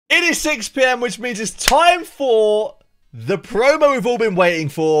It is 6 PM, which means it's time for the promo we've all been waiting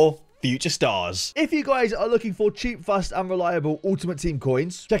for, Future Stars. If you guys are looking for cheap, fast, and reliable Ultimate Team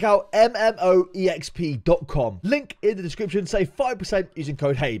coins, check out MMOEXP.com. Link in the description. Save 5% using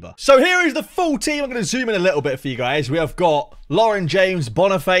code HABER. So here is the full team. I'm going to zoom in a little bit for you guys. We have got Lauren James,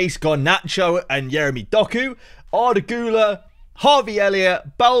 Boniface, Garnacho, and Jeremy Doku, Arda Güler, Harvey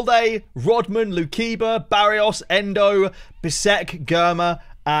Elliott, Balde, Rodman, Lukiba, Barrios, Endo, Bisek, Germa,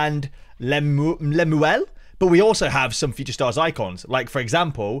 and Lemuel. But we also have some Future Stars icons, like, for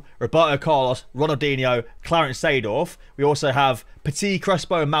example, Roberto Carlos, Ronaldinho, Clarence Seedorf. We also have Petit,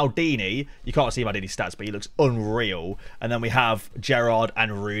 Crespo, and Maldini. You can't see Maldini's stats, but he looks unreal. And then we have Gerrard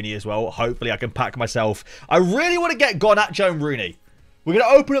and Rooney as well. Hopefully, I can pack myself. I really want to get Garnacho and Rooney. We're going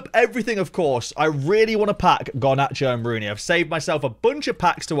to open up everything, of course. I really want to pack Garnacho and Rooney. I've saved myself a bunch of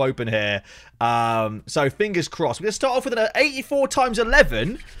packs to open here. So, fingers crossed. We're going to start off with an 84 times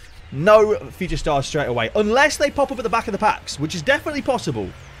 11. No Future Stars straight away. Unless they pop up at the back of the packs, which is definitely possible.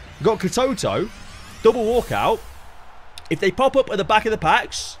 We've got Katoto. Double walkout. If they pop up at the back of the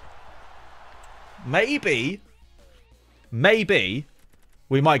packs, maybe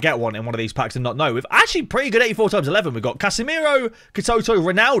we might get one in one of these packs and not know. We've actually pretty good 84 times 11. We've got Casemiro, Katoto,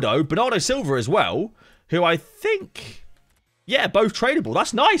 Ronaldo, Bernardo Silva as well, who I think, yeah, both tradable.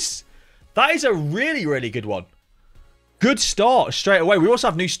 That's nice. That is a really, really good one. Good start straight away. We also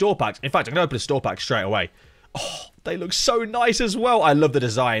have new store packs. In fact, I'm going to open a store pack straight away. Oh, they look so nice as well. I love the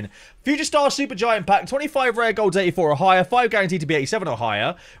design. Future Star Super Giant Pack. 25 rare golds, 84 or higher. 5 guaranteed to be 87 or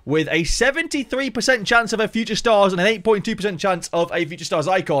higher. With a 73% chance of a Future Stars and an 8.2% chance of a Future Stars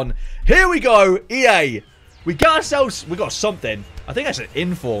icon. Here we go, EA. We got ourselves... We got something. I think that's an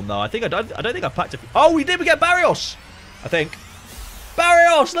inform, though. I don't think I packed it. Oh, we did. We get Barrios, I think.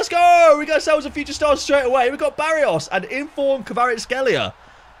 Barrios, let's go! We got ourselves a Future Stars straight away. We got Barrios and Inform Kvaratskhelia.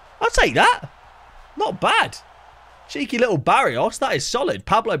 I'll take that. Not bad. Cheeky little Barrios. That is solid.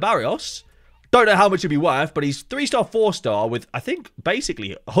 Pablo Barrios. Don't know how much it'd be worth, but he's 3-star, 4-star with, I think,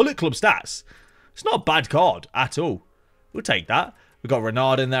 basically Hullet Club stats. It's not a bad card at all. We'll take that. We've got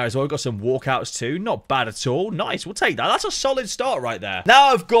Renard in there as well. We've got some walkouts too. Not bad at all. Nice. We'll take that. That's a solid start right there. Now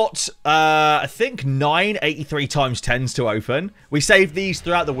I've got, I think, 9 83 times 10s to open. We saved these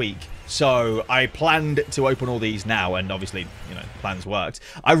throughout the week. So I planned to open all these now. And obviously, you know, plans worked.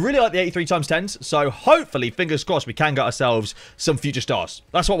 I really like the 83 times 10s. So hopefully, fingers crossed, we can get ourselves some Future Stars.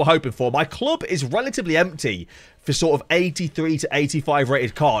 That's what we're hoping for. My club is relatively empty for sort of 83 to 85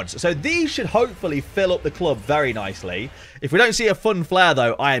 rated cards. So these should hopefully fill up the club very nicely. If we don't see a fun flare,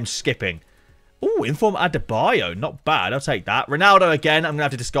 though, I am skipping. Ooh, Inform Adebayo. Not bad. I'll take that. Ronaldo again. I'm going to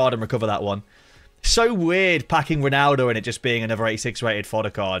have to discard and recover that one. So weird packing Ronaldo and it just being another 86 rated fodder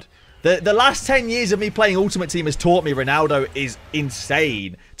card. The last 10 years of me playing Ultimate Team has taught me Ronaldo is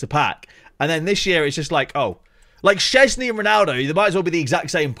insane to pack. And then this year, it's just like, oh. Like Szczesny and Ronaldo, they might as well be the exact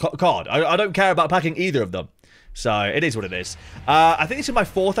same card. I don't care about packing either of them. So, it is what it is. I think this is my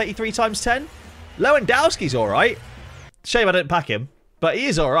 4th 83 times 10. Lewandowski's alright. Shame I didn't pack him. But he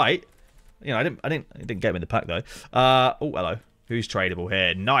is alright. You know, I didn't get him in the pack, though. Oh, hello. Who's tradable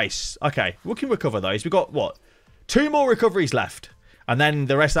here? Nice. Okay, we can recover those. We've got, what? 2 more recoveries left. And then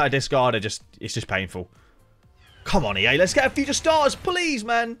the rest that I discard are just... It's just painful. Come on, EA. Let's get a Future Stars. Please,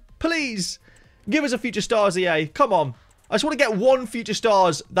 man. Please. Give us a Future Stars, EA. Come on. I just want to get one Future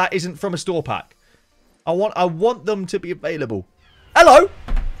Stars that isn't from a store pack. I want them to be available. Hello?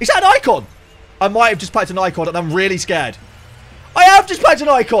 Is that an icon? I might have just packed an icon and I'm really scared. I have just packed an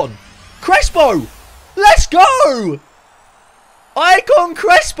icon. Crespo. Let's go. Icon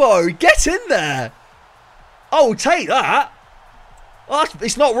Crespo. Get in there. Oh, take that. Oh,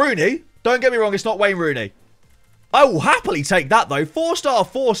 it's not Rooney. Don't get me wrong. It's not Wayne Rooney. I will happily take that, though. 4-star,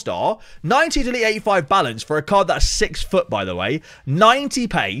 4-star. 90 to elite 85 balance for a card that's 6 foot, by the way. 90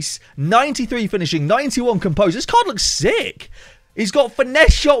 pace. 93 finishing. 91 compose. This card looks sick. He's got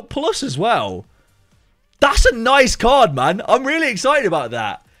finesse shot plus as well. That's a nice card, man. I'm really excited about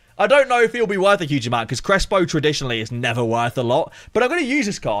that. I don't know if he'll be worth a huge amount because Crespo traditionally is never worth a lot. But I'm going to use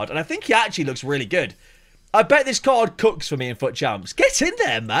this card, and I think he actually looks really good. I bet this card cooks for me in FUT Champs. Get in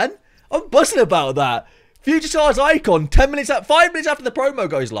there, man. I'm buzzing about that. Future Stars icon, 5 minutes after the promo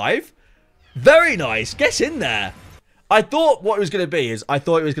goes live. Very nice. Get in there. I thought what it was going to be is, I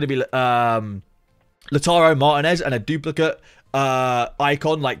thought it was going to be Lautaro Martinez and a duplicate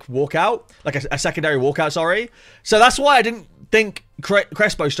icon, like walkout. Like a secondary walkout, sorry. So that's why I didn't think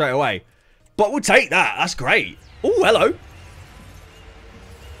Crespo straight away. But we'll take that. That's great. Oh, hello.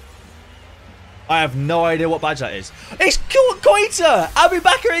 I have no idea what badge that is. It's Koita!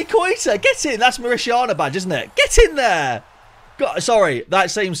 Abubakar Koita! Get in! That's Mauritiana badge, isn't it? Get in there! God, sorry, that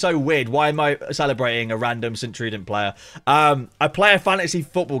seems so weird. Why am I celebrating a random St. Trudent player? I play a fantasy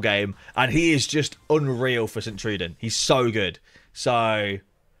football game, and he is just unreal for St. Trudent. He's so good. So,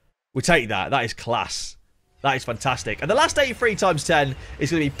 we take that. That is class. That is fantastic. And the last 83 times 10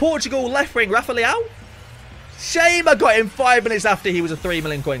 is going to be Portugal left wing Rafa Leão. Shame I got him 5 minutes after he was a 3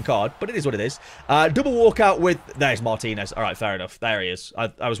 million coin card, but it is what it is. Double walkout with... There's Martinez. All right, fair enough. There he is.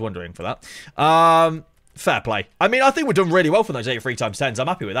 I was wondering for that. Fair play. I mean, I think we've done really well for those 83 times 10s. I'm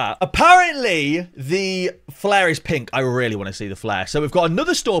happy with that. Apparently, the flare is pink. I really want to see the flare. So we've got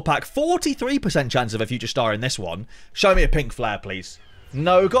another store pack. 43% chance of a future star in this one. Show me a pink flare, please.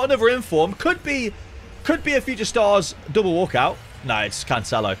 No, we've got another inform. Could be a future stars double walkout. No, it's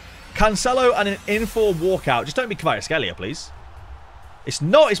Cancelo. Cancelo and an inform walkout. Just don't be Kvaratskhelia, please. It's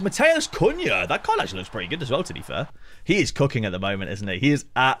not. It's Mateus Cunha. That card actually looks pretty good as well, to be fair. He is cooking at the moment, isn't he? He is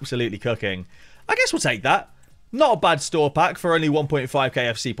absolutely cooking. I guess we'll take that. Not a bad store pack for only 1.5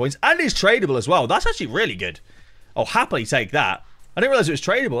 KFC points. And is tradable as well. That's actually really good. I'll happily take that. I didn't realise it was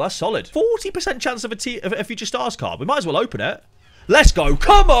tradable. That's solid. 40% chance of a future stars card. We might as well open it. Let's go.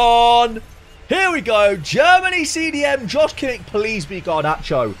 Come on. Here we go. Germany CDM. Josh Kimmich, please be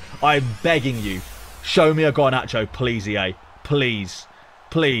Garnacho. I'm begging you. Show me a Garnacho, please, EA. Please.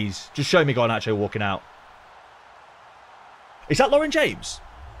 Please. Just show me Garnacho walking out. Is that Lauren James?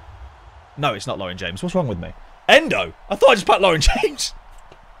 No, it's not Lauren James. What's wrong with me? Endo. I thought I just packed Lauren James.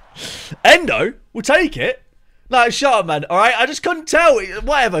 Endo. We'll take it. No, shut up, man. All right, I just couldn't tell.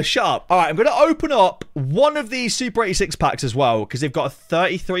 Whatever, shut up. All right, I'm going to open up one of these Super 86 packs as well, because they've got a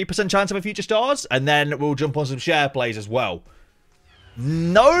 33% chance of a future stars, and then we'll jump on some share plays as well.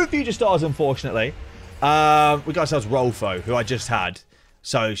 No future stars, unfortunately. We got ourselves Rolfo, who I just had,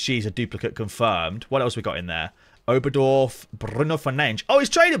 so she's a duplicate confirmed. What else we got in there? Oberdorf, Bruno Fernandes. Oh, it's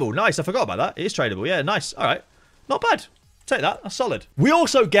tradable. Nice, I forgot about that. It is tradable. Yeah, nice. All right, not bad. Take that. That's solid. We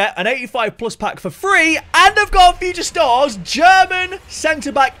also get an 85 plus pack for free, and I've got future stars. German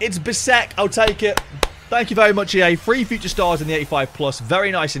centre-back. It's Bisek. I'll take it. Thank you very much, EA. Free future stars in the 85 plus.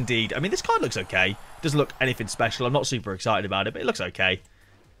 Very nice indeed. I mean, this card looks okay. Doesn't look anything special. I'm not super excited about it, but it looks okay.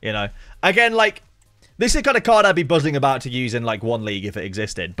 You know, again, like, this is the kind of card I'd be buzzing about to use in, like, one league if it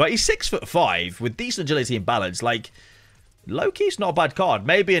existed. But he's 6'5" with decent agility and balance. Like, low-key's not a bad card.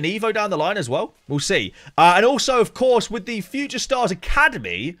 Maybe an Evo down the line as well. We'll see. And also, of course, with the Future Stars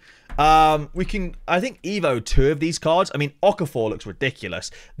Academy, we can, I think, Evo 2 of these cards. I mean, Okafor looks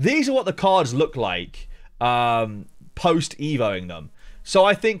ridiculous. These are what the cards look like post-Evoing them. So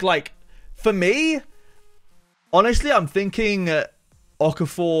I think, like, for me, honestly, I'm thinking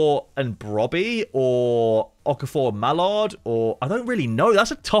Okafor and Brobby, or Okafor and Mallard, or I don't really know.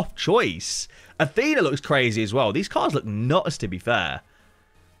 That's a tough choice. Athena looks crazy as well. These cards look nuts, to be fair.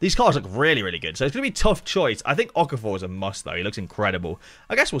 These cards look really, really good. So it's going to be a tough choice. I think Okafor is a must, though. He looks incredible.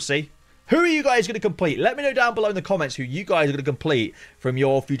 I guess we'll see. Who are you guys going to complete? Let me know down below in the comments who you guys are going to complete from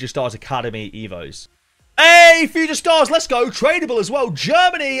your Future Stars Academy Evos. Hey, Future Stars, let's go. Tradable as well.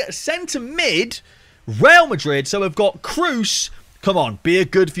 Germany, centre mid, Real Madrid. So we've got Cruz. Come on, be a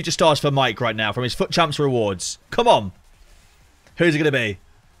good Future Stars for Mike right now from his Foot Champs rewards. Come on. Who's it going to be?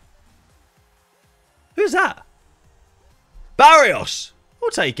 Who's that? Barrios.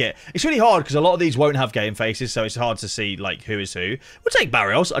 We'll take it. It's really hard because a lot of these won't have game faces, so it's hard to see like who is who. We'll take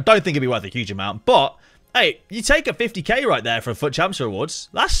Barrios. I don't think it'd be worth a huge amount, but hey, you take a 50k right there for Foot Champs rewards.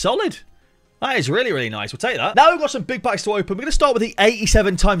 That's solid. That is really, really nice. We'll take that. Now we've got some big packs to open. We're going to start with the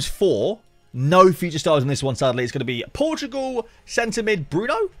 87 times 4. No future stars in this one, sadly. It's going to be Portugal, centre mid,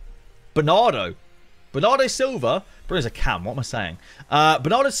 Bruno, Bernardo Silva. Bruno's a cam. What am I saying?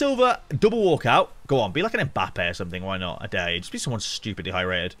 Bernardo Silva, double walkout. Go on, be like an Mbappe or something. Why not? I dare you. Just be someone stupidly high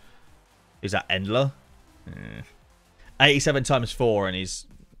rated. Is that Endler? 87 times 4, and he's...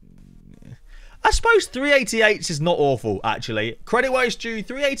 I suppose 388s is not awful, actually. Credit where it's due,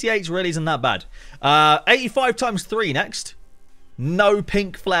 388s really isn't that bad. 85 times 3 next. No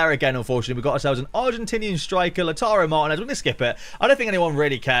pink flare again, unfortunately. We've got ourselves an Argentinian striker, Lautaro Martinez. We're going to skip it. I don't think anyone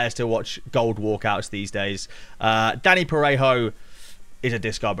really cares to watch gold walkouts these days. Danny Parejo is a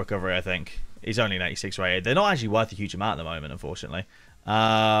discard recovery, I think. He's only an 86 rated. They're not actually worth a huge amount at the moment, unfortunately.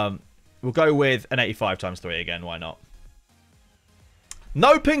 We'll go with an 85 times 3 again. Why not?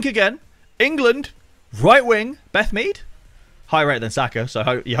 No pink again. England, right wing, Beth Mead. Higher rated than Saka,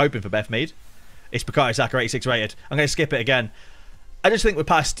 so you're hoping for Beth Mead. It's Bukayo Saka, 86 rated. I'm going to skip it again. I just think we're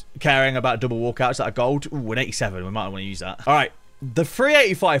past caring about double walkouts that are gold. Ooh, an 87. We might want to use that. All right. The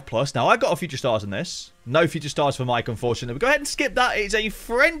 385 plus. Now, I got a future stars in this. No future stars for Mike, unfortunately. We'll go ahead and skip that. It's a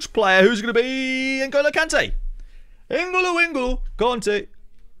French player who's going to be N'Golo Kante. N'Golo Kante.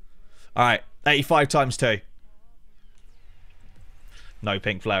 All right. 85 times 2. No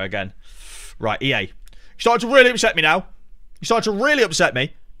pink flare again. Right, EA. You're starting to really upset me now. You're starting to really upset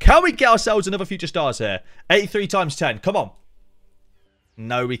me. Can we get ourselves another Future Stars here? 83 times 10. Come on.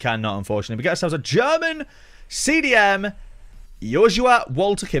 No, we cannot, unfortunately. We get ourselves a German CDM Joshua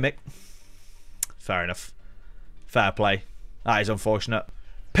Walter Kimmich. Fair enough. Fair play. That is unfortunate.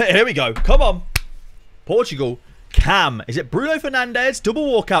 Here we go. Come on. Portugal. Cam. Is it Bruno Fernandes? Double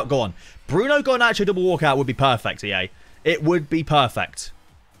walkout. Go on. Bruno Garnacho double walkout would be perfect, EA. It would be perfect.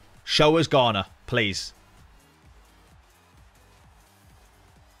 Show us Ghana, please.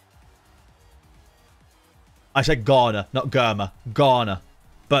 I said Ghana, not Germa. Ghana.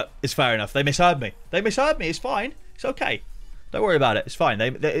 But it's fair enough. They misheard me. They misheard me. It's fine. It's okay. Don't worry about it. It's fine.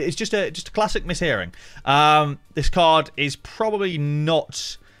 It's just a classic mishearing. This card is probably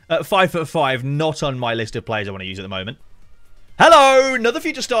not at 5'5", not on my list of players I want to use at the moment. Hello, another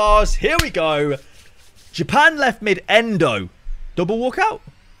Future Stars. Here we go. Japan left mid Endo. Double walkout?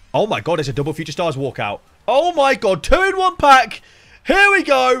 Oh my god, it's a double Future Stars walkout. Oh my god, 2 in 1 pack. Here we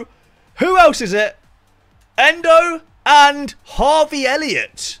go. Who else is it? Endo and Harvey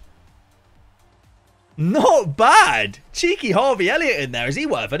Elliott. Not bad. Cheeky Harvey Elliott in there. Is he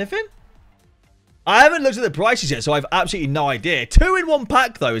worth anything? I haven't looked at the prices yet, so I have absolutely no idea. 2 in 1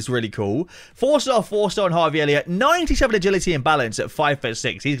 pack, though, is really cool. 4-star, 4-star on Harvey Elliott. 97 agility and balance at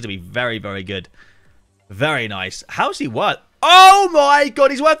 5'6". He's going to be very, very good. Very nice. How's he worth? Oh my god,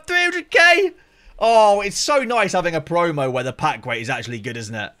 he's worth 300k. Oh, it's so nice having a promo where the pack weight is actually good,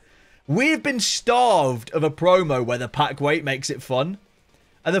 isn't it? We've been starved of a promo where the pack weight makes it fun.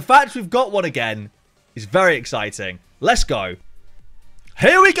 And the fact we've got one again is very exciting. Let's go.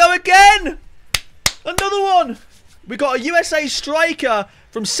 Here we go again. Another one. We got a USA striker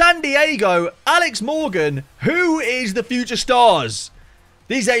from San Diego, Alex Morgan. Who is the Future Stars?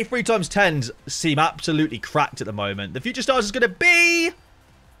 These 83 times 10s seem absolutely cracked at the moment. The Future Stars is going to be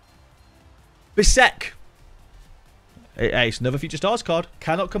Bisek. Hey, it's another Future Stars card.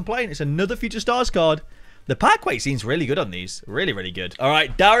 Cannot complain. It's another Future Stars card. The pack weight seems really good on these. Really, really good. All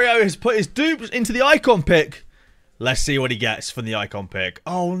right, Dario has put his dupes into the icon pick. Let's see what he gets from the icon pick.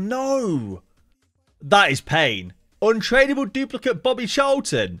 Oh, no. That is pain. Untradeable duplicate Bobby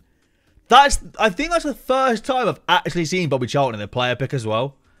Charlton. I think that's the first time I've actually seen Bobby Charlton in the player pick as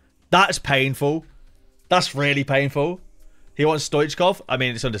well. That's painful. That's really painful. He wants Stoichkov. I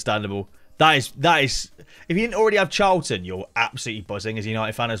mean, it's understandable. That is. If you didn't already have Charlton, you're absolutely buzzing as a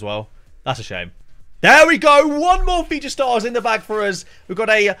United fan as well. That's a shame. There we go. One more Future Stars in the bag for us. We've got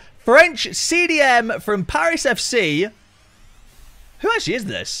a French CDM from Paris FC. Who actually is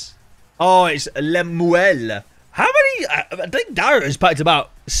this? Oh, it's Lemuel. How many? I think Darren has packed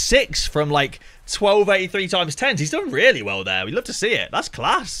about 6 from like 1283 times 10s. He's done really well there. We'd love to see it. That's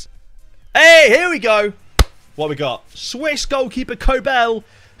class. Hey, here we go. What we got? Swiss goalkeeper Kobel.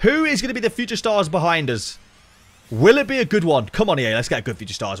 Who is going to be the Future Stars behind us? Will it be a good one? Come on, EA. Let's get a good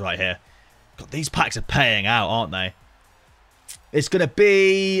Future Stars right here. God, these packs are paying out, aren't they? It's going to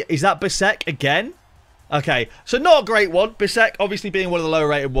be... Is that Bisek again? Okay, so not a great one. Bisek obviously being one of the lower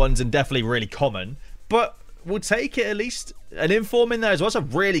rated ones and definitely really common. But we'll take it at least. An inform in there as well. It's a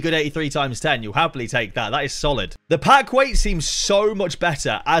really good 83 times 10. You'll happily take that. That is solid. The pack weight seems so much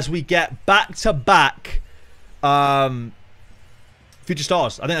better as we get back-to-back Future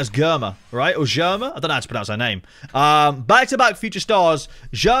Stars. I think that's Germa, right? Or Germa? I don't know how to pronounce her name. Back-to-back Future Stars.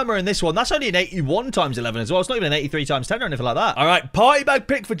 Germa in this one. That's only an 81 times 11 as well. It's not even an 83 times 10 or anything like that. All right, party bag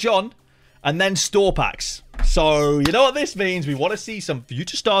pick for John. And then store packs. So, you know what this means? We want to see some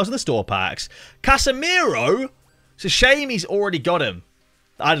Future Stars in the store packs. Casemiro. It's a shame he's already got him.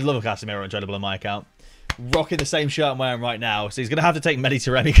 I'd love a Casemiro untradeable on my account. Rocking the same shirt I'm wearing right now. So he's going to have to take Mehdi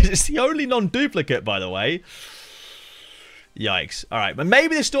Taremi because it's the only non-duplicate, by the way. Yikes. All right. But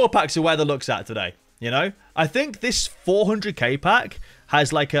maybe the store packs are where the look's at today. You know? I think this 400k pack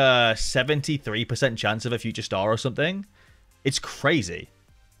has like a 73% chance of a Future Star or something. It's crazy.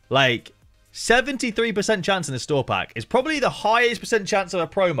 Like... 73% chance in the store pack is probably the highest percent chance of a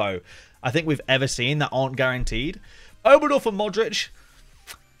promo I think we've ever seen that aren't guaranteed. Oberdorf and Modric.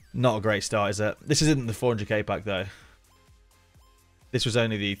 Not a great start, is it? This isn't the 400k pack, though. This was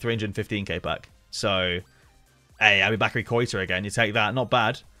only the 315k pack. So, hey, Abibakary Koita again. You take that. Not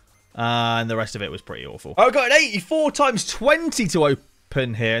bad. And the rest of it was pretty awful. Oh, I got an 84 times 20 to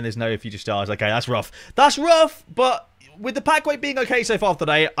open here, and there's no Future Stars. Okay, that's rough. That's rough, but... With the pack weight being okay so far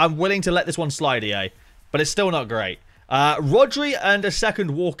today, I'm willing to let this one slide, EA. But it's still not great. Rodri and a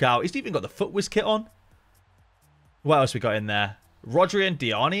second walkout. He's even got the Footwiz kit on. What else we got in there? Rodri and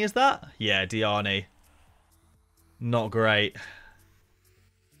Diani, is that? Yeah, Diani. Not great.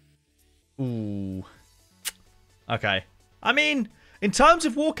 Ooh. Okay. I mean, In terms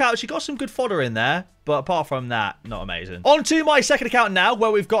of walkouts, you got some good fodder in there. But apart from that, not amazing. On to my second account now,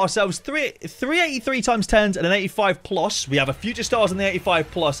 where we've got ourselves 383 times 10s and an 85 plus. We have a future stars on the 85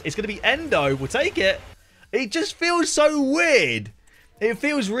 plus. It's going to be Endo. We'll take it. It just feels so weird. It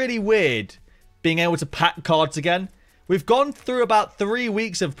feels really weird being able to pack cards again. We've gone through about 3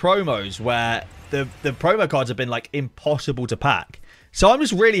 weeks of promos where the promo cards have been like impossible to pack. So I'm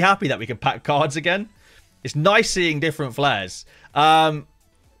just really happy that we can pack cards again. It's nice seeing different flares.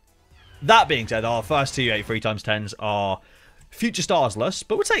 That being said, our first two 83 times 10s are future starsless.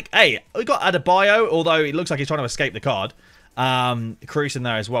 But we'll take... Hey, we got Adebayo, although it looks like he's trying to escape the card. Cruz in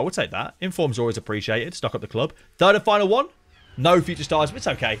there as well. We'll take that. Inform's always appreciated. Stock up the club. Third and final one. No future stars, but it's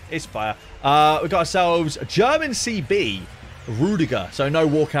okay. It's fire. We got ourselves a German CB, Rudiger. So no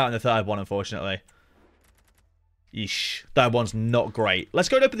walkout in the third one, unfortunately. Yeesh. That one's not great. Let's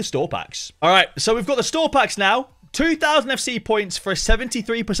go and open the store packs. All right, so we've got the store packs now. 2,000 FC points for a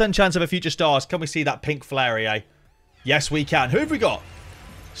 73% chance of a future stars. Can we see that pink flare, eh? Yes, we can. Who have we got?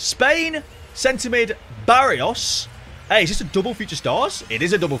 Spain, Centimid, Barrios. Hey, is this a double future stars? It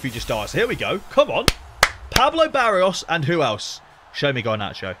is a double future stars. Here we go. Come on. Pablo Barrios and who else? Show me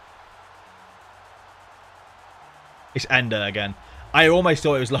Garnacho. It's Ender again. I almost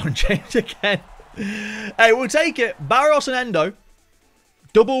thought it was Lauren James again. Hey, we'll take it. Barrios and Endo.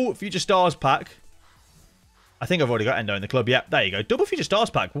 Double future stars pack. I think I've already got Endo in the club. Yep, there you go. Double future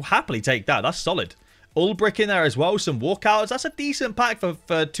stars pack. We'll happily take that. That's solid. Ulbrich in there as well. Some walkouts. That's a decent pack for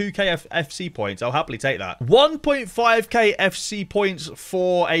 2k FC points. I'll happily take that. 1.5k FC points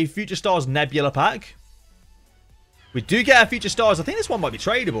for a future stars Nebula pack. We do get our future stars. I think this one might be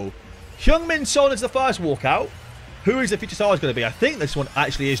tradable. Heung-min Son is the first walkout. Who is the future stars going to be? I think this one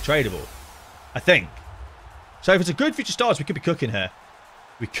actually is tradable. I think. So if it's a good future stars, we could be cooking here.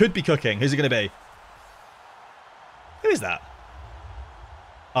 We could be cooking. Who's it going to be? Who is that?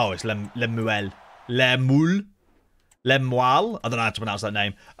 Oh, it's Lemuel. Lemuel. Lemuel. I don't know how to pronounce that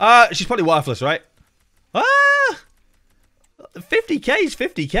name. She's probably worthless, right? 50k is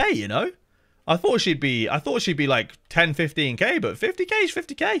 50k, you know? I thought she'd be like 10, 15k, but 50k is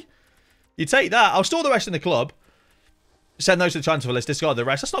 50k. You take that. I'll store the rest in the club. Send those to the transfer list. Discard the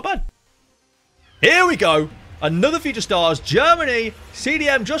rest. That's not bad. Here we go. Another future stars. Germany.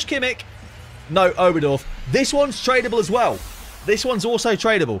 CDM. Josh Kimmich. No, Oberdorf. This one's tradable as well. This one's also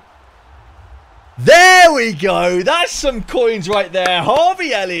tradable. There we go. That's some coins right there.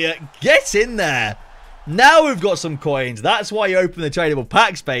 Harvey Elliott. Get in there. Now we've got some coins. That's why you open the tradable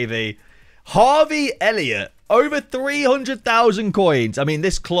packs, baby. Harvey Elliott. Over 300,000 coins. I mean,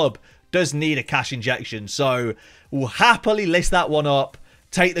 this club does need a cash injection. So we'll happily list that one up.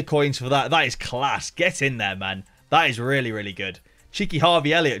 Take the coins for that. That is class. Get in there, man. That is really, really good. Cheeky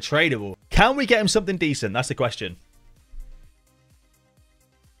Harvey Elliott, tradable. Can we get him something decent? That's the question.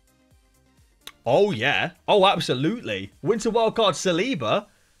 Oh, yeah. Oh, absolutely. Winter Wildcard Saliba.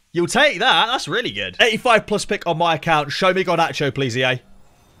 You'll take that. That's really good. 85 plus pick on my account. Show me Garnacho, please, EA.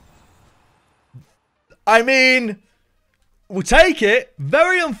 I mean, we'll take it.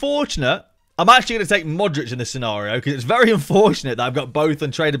 Very unfortunate. I'm actually going to take Modric in this scenario because it's very unfortunate that I've got both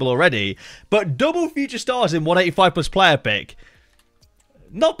untradeable already. But double future stars in 185 plus player pick.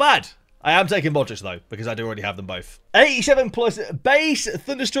 Not bad. I am taking Modric, though, because I do already have them both. 87 plus base,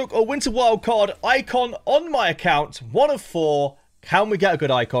 Thunderstruck, or Winter Wildcard icon on my account. 1 of 4. Can we get a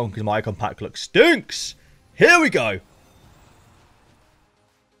good icon? Because my icon pack looks stinks. Here we go.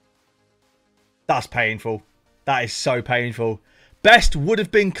 That's painful. That is so painful. Best would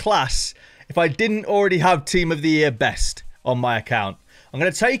have been class if I didn't already have Team of the Year best on my account. I'm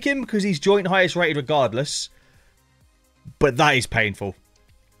going to take him because he's joint highest rated regardless. But that is painful.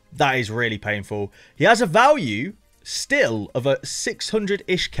 That is really painful. He has a value still of a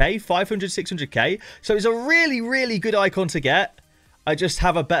 600-ish K, 500, 600k. So it's a really, really good icon to get. I just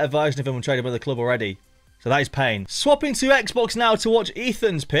have a better version of him on trading by the club already. So that is pain. Swapping to Xbox now to watch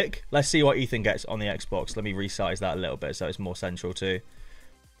Ethan's pick. Let's see what Ethan gets on the Xbox. Let me resize that a little bit so it's more central too.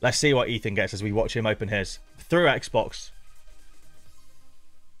 Let's see what Ethan gets as we watch him open his. Through Xbox.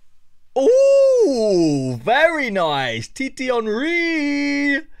 Ooh, very nice. Titi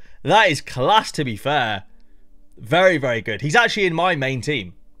Henry. That is class, to be fair. Very, very good. He's actually in my main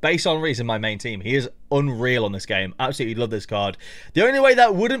team. Base Henry's in my main team. He is unreal on this game. Absolutely love this card. The only way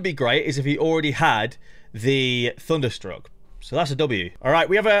that wouldn't be great is if he already had the Thunderstruck. So that's a W. All right,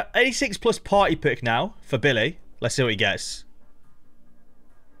 we have a 86 plus party pick now for Billy. Let's see what he gets.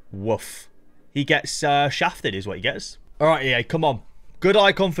 Woof. He gets shafted is what he gets. All right, EA, come on. Good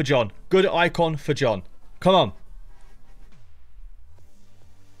icon for John. Good icon for John. Come on.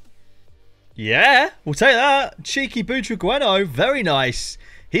 Yeah, we'll take that. Cheeky Butragueno, very nice.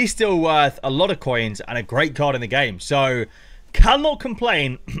 He's still worth a lot of coins and a great card in the game. So, cannot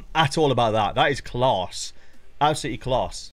complain at all about that. That is class. Absolutely class.